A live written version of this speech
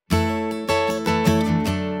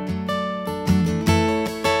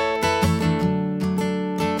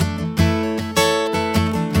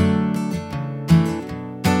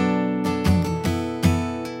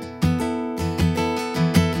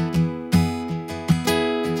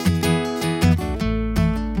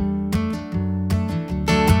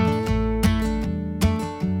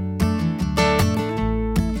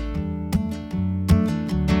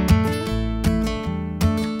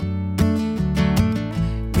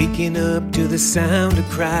waking up to the sound of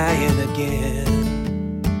crying again.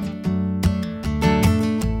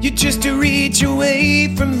 You're just a reach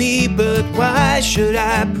away from me, but why should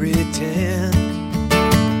I pretend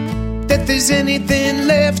that there's anything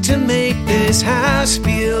left to make this house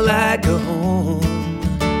feel like a home?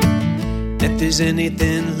 That there's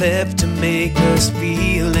anything left to make us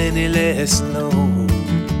feel any less alone?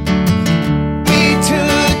 We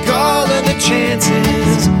took all of the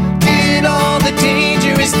chances, did all the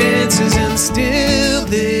dangerous dances, and still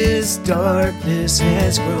this darkness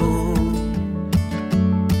has grown.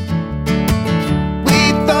 We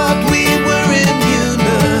thought we were immune,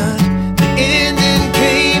 but the ending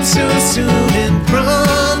came so soon. And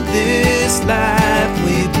from this life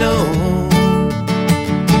we've known,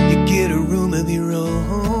 you get a room of your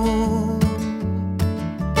own.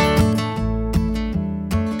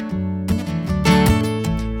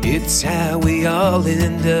 It's how we all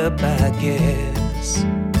end up, I guess.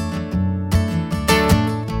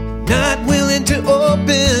 Not willing to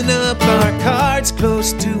open up our cards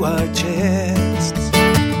close to our chests.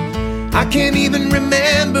 I can't even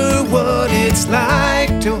remember what it's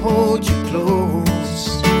like to hold you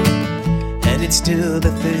close, and it's still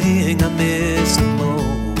the thing I miss the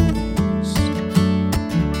most.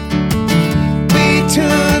 We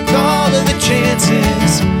took all of the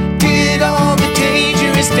chances, did all the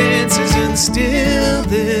dangerous dances, and still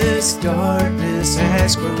this darkness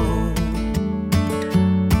has grown.